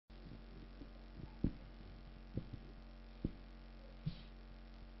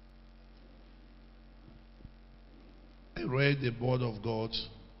I read the word of God,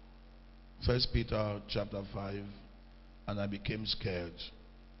 1 Peter chapter 5, and I became scared.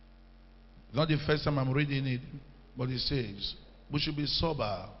 Not the first time I'm reading it, but it says, we should be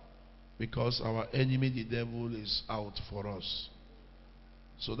sober because our enemy, the devil, is out for us.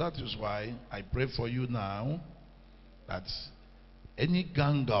 So that is why I pray for you now that any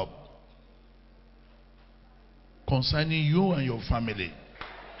gang up concerning you and your family,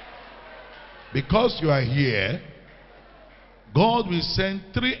 because you are here, God will send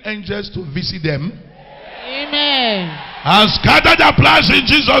 3 angels to visit them. Amen. And scatter their plans in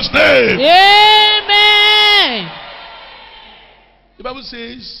Jesus' name. Amen. The Bible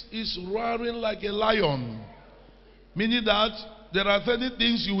says he's roaring like a lion, meaning that there are certain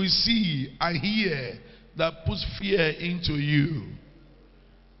things you will see and hear that puts fear into you.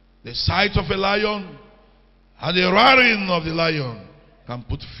 The sight of a lion and the roaring of the lion can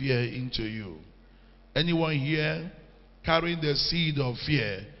put fear into you. Anyone here carrying the seed of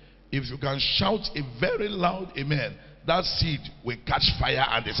fear, if you can shout a very loud amen, that seed will catch fire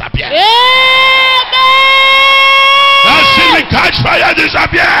and disappear. Amen. That seed will catch fire and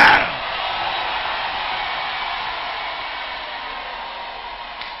disappear.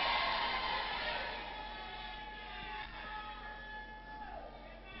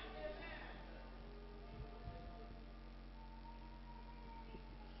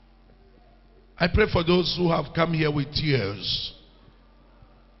 I pray for those who have come here with tears.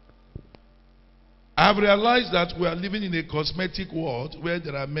 I have realized that we are living in a cosmetic world where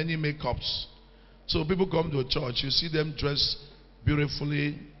there are many makeups. So people come to church, you see them dressed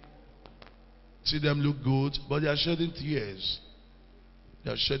beautifully, see them look good, but they are shedding tears.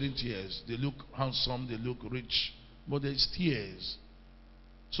 They are shedding tears. They look handsome, they look rich, but there is tears.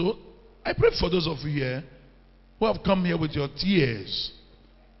 So I pray for those of you here who have come here with your tears.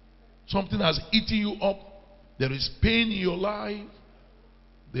 Something has eaten you up. There is pain in your life.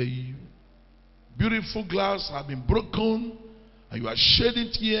 The beautiful glass has been broken. And you are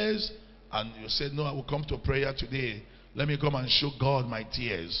shedding tears. And you said, no, I will come to prayer today. Let me come and show God my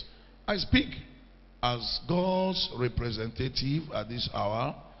tears. I speak as God's representative at this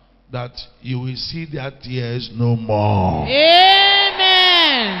hour that you will see their tears no more.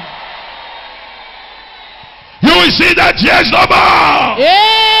 Amen. You will see their tears no more.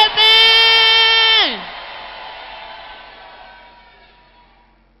 Amen.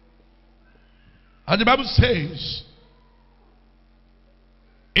 And the Bible says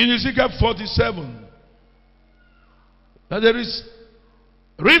in Ezekiel 47 that there is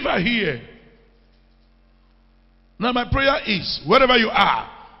a river here. Now my prayer is, wherever you are,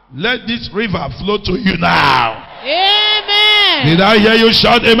 let this river flow to you now. Amen. Did I hear you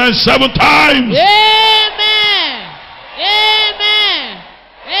shout amen 7 times? Amen. Amen.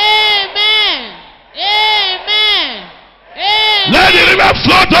 Amen. Amen. Amen. Let the river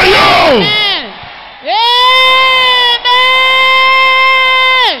flow to you. Amen.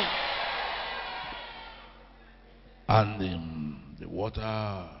 And the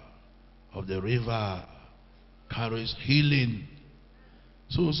water of the river carries healing.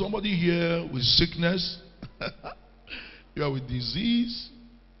 So somebody here with sickness, you are with disease,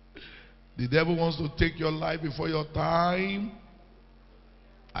 the devil wants to take your life before your time.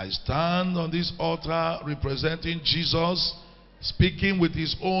 I stand on this altar representing Jesus, speaking with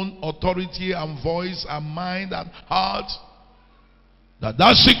his own authority and voice and mind and heart,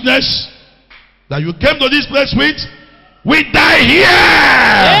 that sickness that you came to this place with, we die here.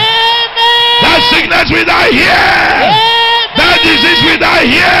 Amen. That sickness we die here. Amen. That disease we die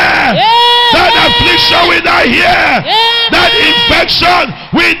here. Amen. That affliction we die here. Amen. That infection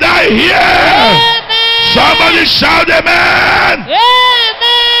we die here. Amen. Somebody shout amen. Amen.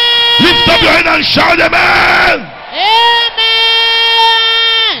 Lift up your hand and shout amen. Amen.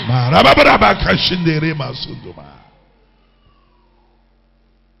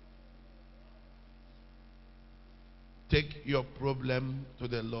 Take your problem to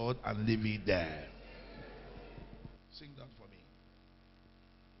the Lord and leave it there. Sing that for me.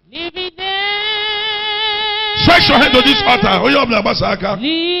 Leave it there. Stretch your hand to this altar.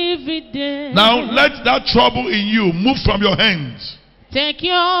 Leave it there. Now let that trouble in you move from your hands. Take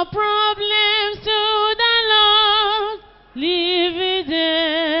your problems to the Lord. Leave it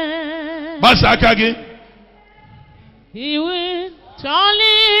there. Basaka again. He will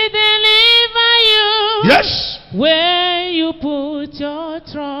surely deliver you. Yes. When you put your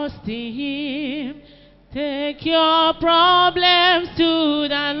trust in him, take your problems to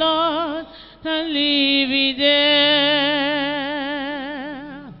the Lord and leave it there.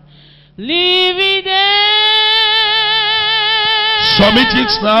 Leave it there. Submit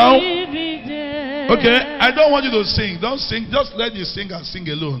it now. Leave it there. Okay, I don't want you to sing. Don't sing. Just let the singer sing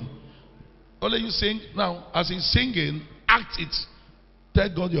alone. Only you sing. Now, as in singing, act it. Tell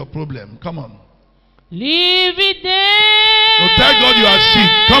God your problem. Come on. Leave it there. So tell God you are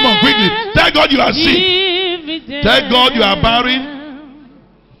sick. Come on, quickly. Tell God you are sick. Leave it there. Tell God you are barren.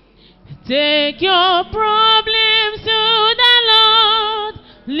 Take your problems to the Lord.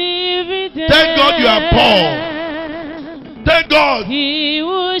 Leave it there. Tell God you are poor. Tell God He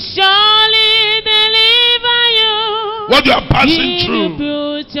will surely deliver you. what you are passing If through. you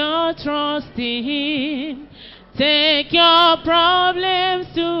put your trust in Him, take your problems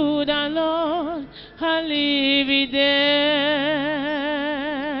to the Lord and leave it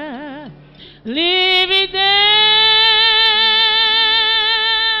there. Leave it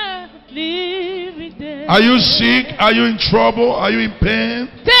there. Leave it there. Are you sick? Are you in trouble? Are you in pain?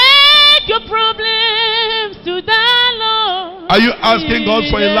 Take your problems to the Lord. Are you asking God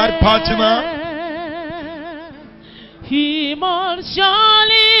for a life partner? He must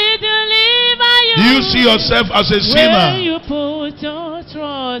surely deliver you. Do you see yourself as a When sinner? you put your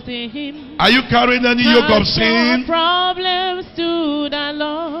trust in Him, Are you carrying any yoke of cast your sin? problems to the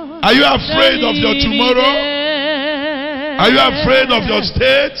Lord. Are you afraid of your Leave it tomorrow? there. Are you afraid of your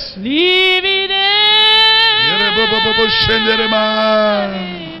state? Leave it there. Leave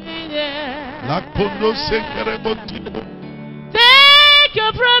it there. Take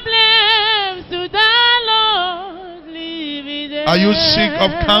your problems to the Lord. Leave it there. Are you sick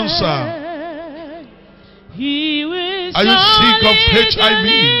of cancer? He will Are you sick of surely HIV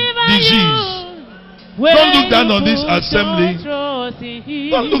deliver disease? you. When Don't look down on you this put assembly. your trust in Him,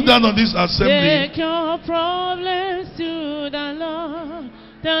 Don't look down on this assembly. take your problems to the Lord.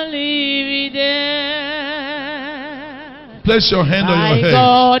 Don't leave it there. Place your hand on My your head.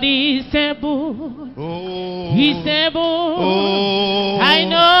 God is able. Oh. He's able. Oh. I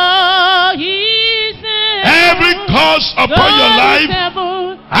know He's able. Every curse upon your life,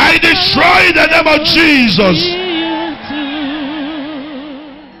 I destroy in the name of Jesus.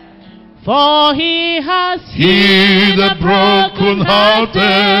 For He has Healed the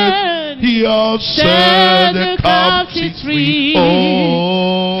brokenhearted. He has set the captives free.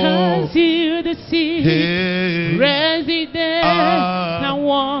 Oh. Has healed the sick. Hey. Raise the dead and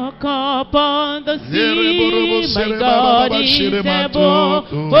walk upon the sea. My God is able.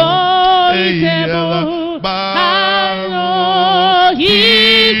 Oh, He's able. I know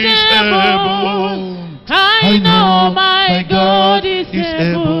He's able. I know my God is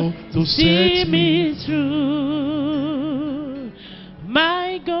able to see me through.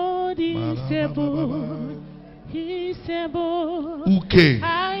 My God is able. He's able. Okay.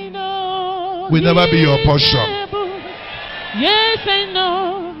 I know Will never be your portion. able. Yes, I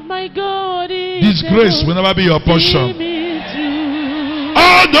know my God is Disgrace able. will never be your portion. See me through.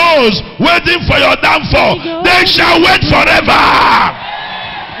 All those waiting for your downfall, they shall wait forever.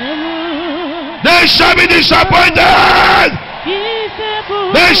 They shall be disappointed. He's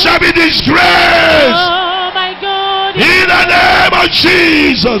able. They shall be disgraced. Oh, my God is In the name of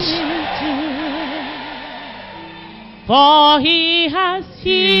Jesus. For He has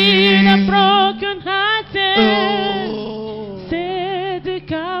healed the brokenhearted, set the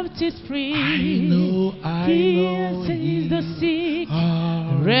captives free. He has healed the sick,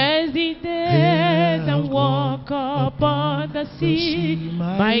 raised the dead, and walk upon the sea.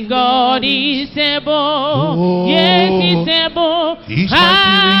 My God is able. Yes, He's able.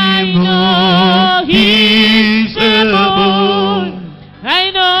 I know He's able.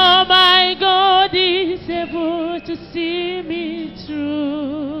 I know my God is able to see me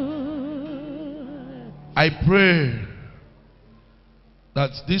through. I pray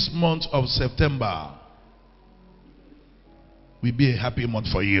that this month of September will be a happy month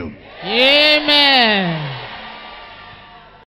for you. Amen.